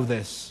come out of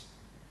this.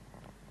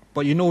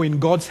 But in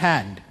God's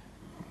hand,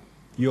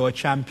 you're a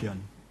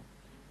champion.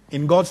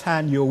 In God's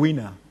hand, you're a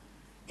winner.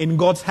 In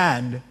God's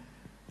hand,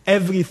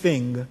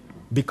 everything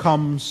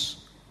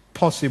becomes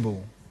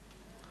possible.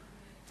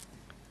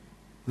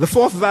 The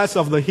fourth verse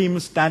of the hymn,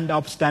 Stand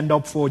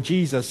Up for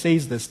Jesus,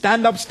 says this.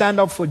 Stand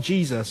up for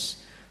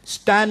Jesus.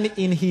 Stand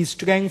in his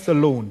strength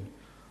alone.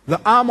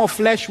 The arm of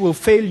flesh will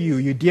fail you.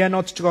 You dare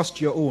not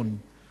trust your own.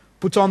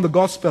 Put on the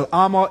gospel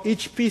armor,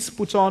 each piece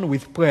put on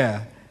with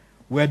prayer.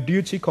 Where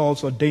duty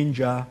calls or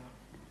danger,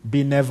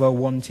 be never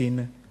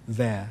wanting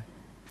there.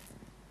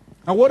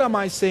 Now what am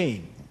I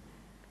saying?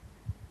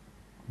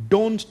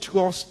 Don't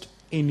trust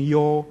in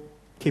your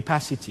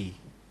capacity.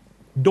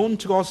 Don't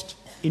trust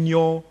in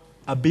your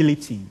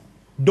ability.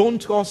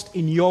 Don't trust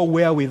in your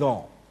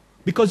wherewithal.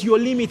 Because you're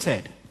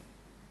limited.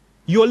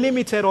 You're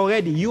limited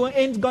already. You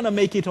ain't going to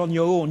make it on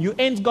your own. You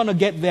ain't going to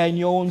get there in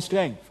your own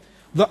strength.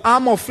 The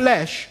arm of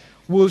flesh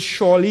will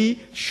surely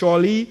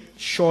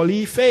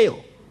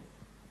fail.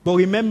 But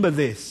remember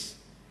this.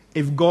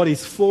 If God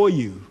is for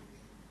you,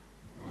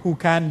 who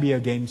can be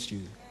against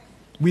you?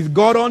 With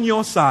God on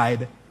your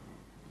side,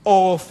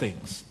 all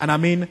things, and I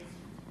mean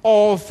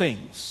all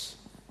things,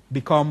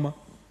 become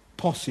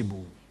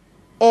possible.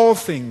 All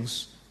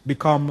things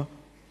become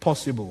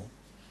possible.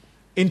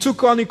 In 2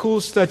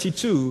 Chronicles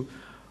 32,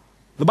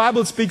 the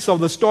Bible speaks of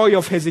the story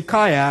of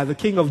Hezekiah, the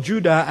king of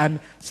Judah, and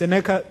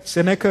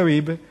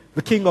Sennacherib,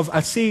 the king of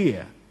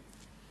Assyria.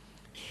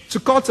 To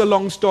cut a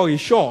long story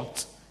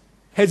short,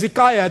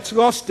 Hezekiah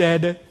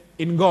trusted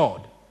in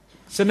God.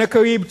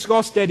 Sennacherib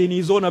trusted in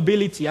his own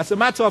ability. As a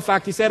matter of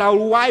fact, he said, I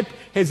will wipe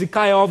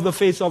Hezekiah off the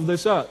face of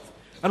this earth.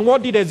 And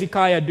what did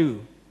Hezekiah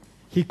do?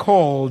 He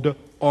called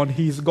on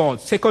his God.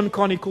 2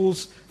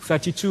 Chronicles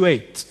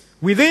 32:8.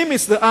 With him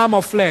is the arm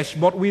of flesh,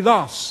 but with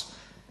us,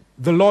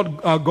 the Lord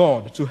our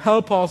God, to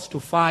help us to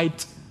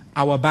fight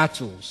our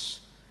battles.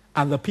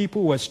 And the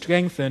people were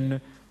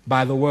strengthened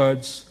by the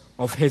words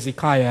of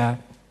Hezekiah,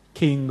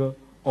 king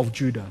of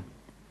Judah.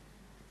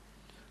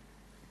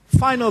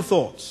 Final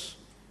thoughts.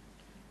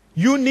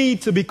 You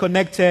need to be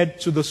connected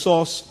to the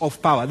source of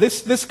power.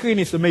 This screen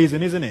is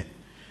amazing, isn't it?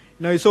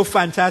 You know, it's so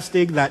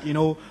fantastic that,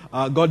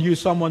 God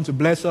used someone to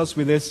bless us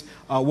with this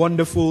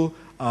wonderful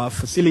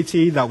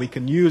facility that we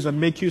can use and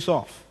make use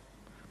of.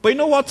 But you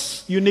know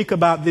what's unique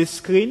about this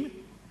screen?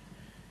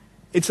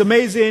 It's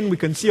amazing. We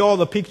can see all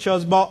the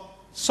pictures, but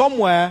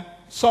somewhere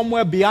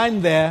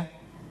behind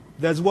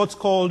there's what's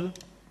called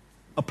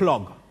a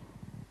plug.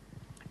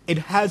 It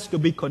has to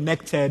be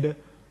connected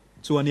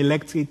to an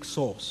electric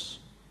source.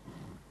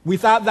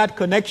 Without that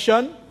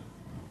connection,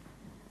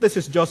 this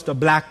is just a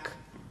black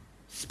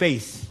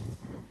space.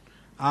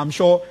 I'm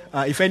sure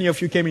if any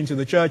of you came into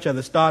the church at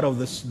the start of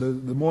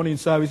the morning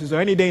services or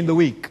any day in the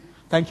week,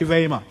 thank you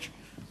very much.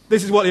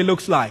 This is what it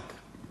looks like.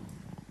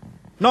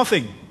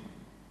 Nothing.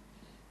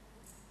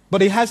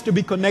 But it has to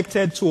be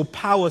connected to a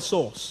power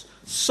source.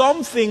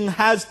 Something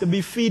has to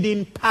be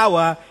feeding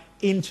power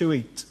into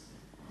it.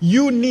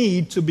 You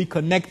need to be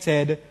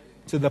connected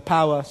to the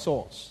power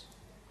source.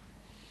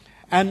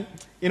 And,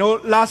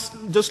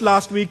 just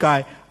last week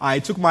I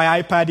took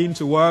my iPad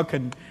into work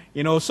and,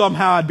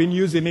 somehow I'd been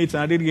using it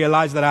and I didn't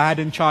realize that I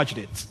hadn't charged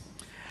it.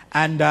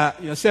 And,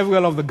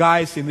 several of the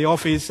guys in the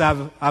office have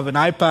an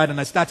iPad and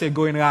I started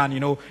going around,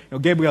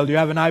 Gabriel, do you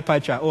have an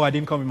iPad charger? Oh, I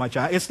didn't come with my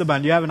charger.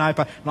 Esteban, do you have an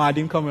iPad? No, I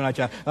didn't come with my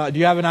charger. Do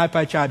you have an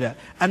iPad charger?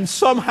 And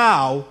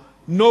somehow,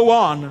 no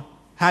one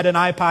had an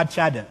iPad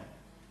charger.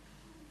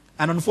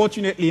 And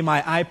unfortunately,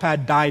 my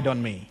iPad died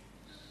on me.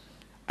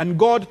 And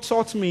God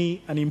taught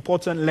me an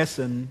important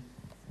lesson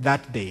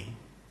that day.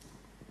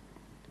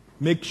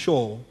 Make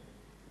sure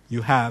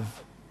you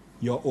have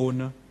your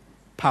own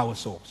power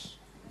source.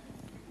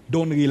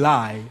 Don't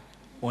rely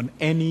on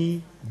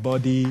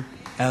anybody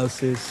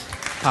else's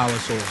power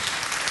source.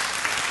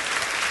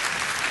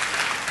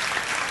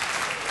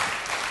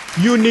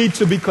 You need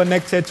to be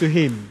connected to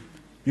Him.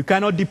 You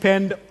cannot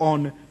depend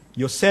on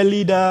your cell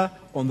leader,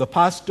 on the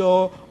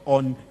pastor,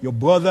 on your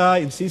brother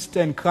and sister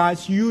in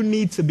Christ. You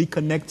need to be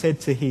connected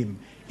to Him.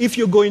 If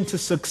you're going to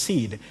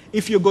succeed,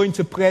 if you're going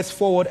to press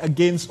forward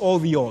against all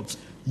the odds,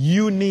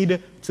 you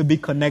need to be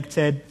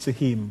connected to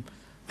Him.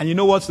 And you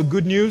know what's the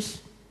good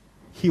news?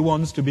 He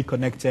wants to be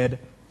connected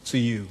to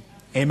you.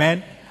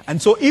 Amen?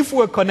 And so if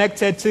we're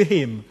connected to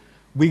Him,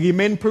 we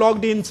remain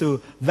plugged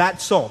into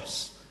that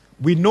source.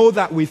 We know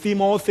that with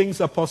Him all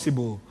things are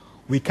possible.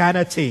 We can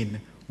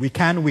attain, we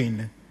can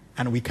win,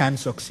 and we can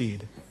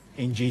succeed.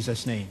 In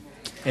Jesus' name.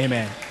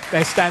 Amen.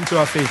 Let's stand to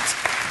our feet.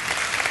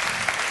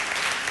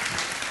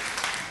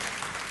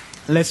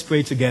 Let's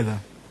pray together.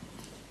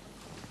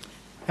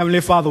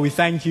 Heavenly Father, we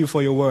thank You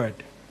for Your word.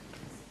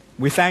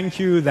 We thank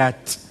You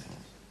that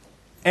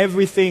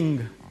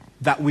everything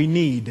that we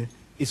need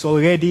is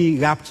already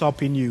wrapped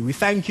up in You. We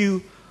thank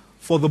You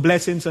for the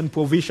blessings and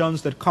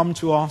provisions that come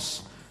to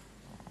us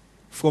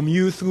from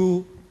You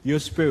through Your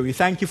Spirit. We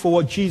thank You for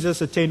what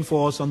Jesus attained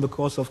for us on the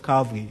cross of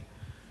Calvary.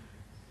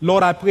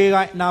 Lord, I pray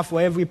right now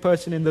for every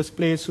person in this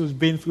place who's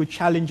been through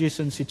challenges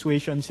and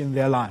situations in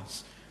their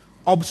lives.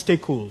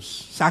 Obstacles,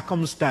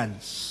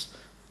 circumstance,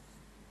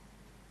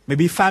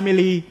 maybe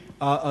family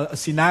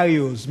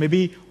scenarios,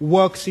 maybe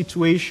work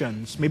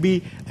situations,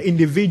 maybe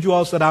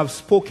individuals that have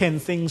spoken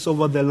things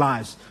over their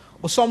lives.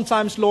 Or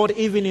sometimes, Lord,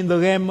 even in the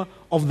realm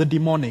of the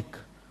demonic.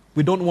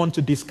 We don't want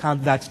to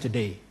discount that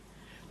today.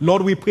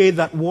 Lord, we pray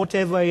that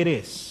whatever it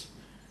is,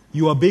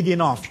 you are big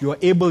enough, you are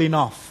able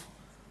enough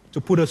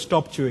to put a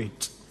stop to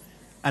it.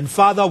 And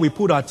Father, we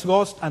put our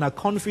trust and our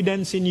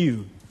confidence in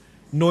you,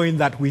 knowing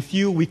that with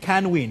you we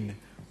can win,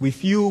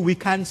 with you we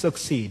can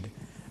succeed,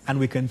 and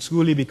we can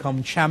truly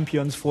become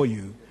champions for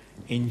you.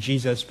 In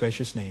Jesus'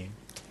 precious name.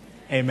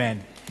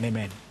 Amen and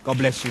amen. God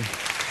bless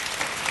you.